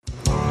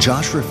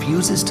Josh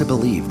refuses to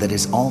believe that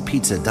his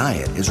all-pizza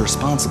diet is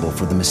responsible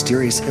for the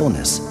mysterious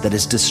illness that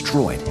has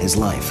destroyed his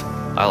life.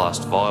 I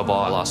lost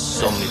volleyball, I lost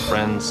so many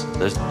friends.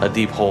 There's a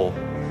deep hole.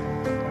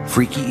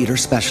 Freaky eater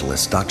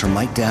specialists Dr.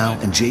 Mike Dow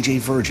and JJ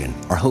Virgin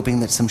are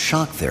hoping that some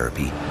shock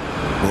therapy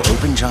will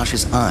open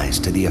Josh's eyes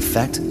to the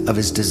effect of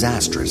his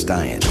disastrous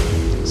diet.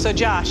 So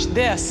Josh,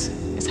 this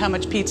is how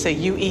much pizza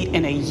you eat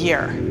in a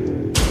year.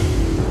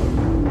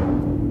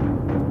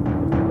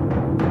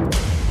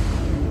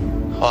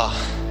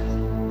 Wow.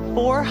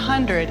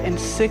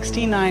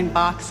 469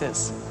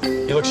 boxes.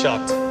 You look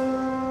shocked.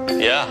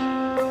 Yeah.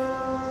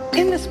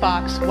 In this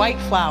box, white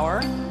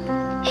flour,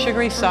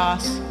 sugary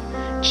sauce,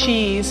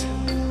 cheese,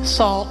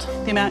 salt.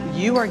 The amount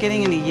you are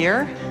getting in a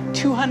year,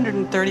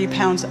 230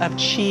 pounds of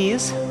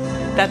cheese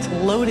that's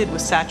loaded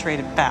with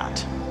saturated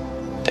fat.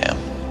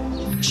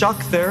 Damn. Shock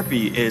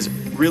therapy is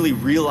really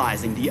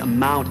realizing the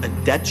amount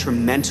of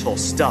detrimental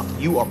stuff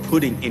you are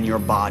putting in your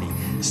body.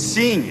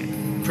 Seeing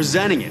it,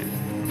 presenting it,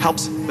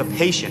 helps the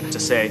patient to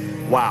say,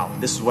 wow,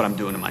 this is what I'm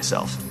doing to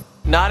myself.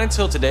 Not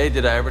until today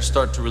did I ever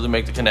start to really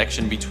make the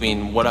connection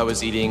between what I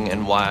was eating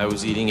and why I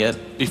was eating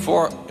it.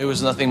 Before, it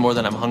was nothing more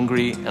than I'm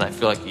hungry and I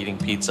feel like eating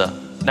pizza.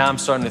 Now I'm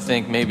starting to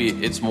think maybe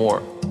it's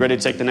more. Ready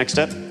to take the next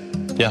step?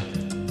 Yeah.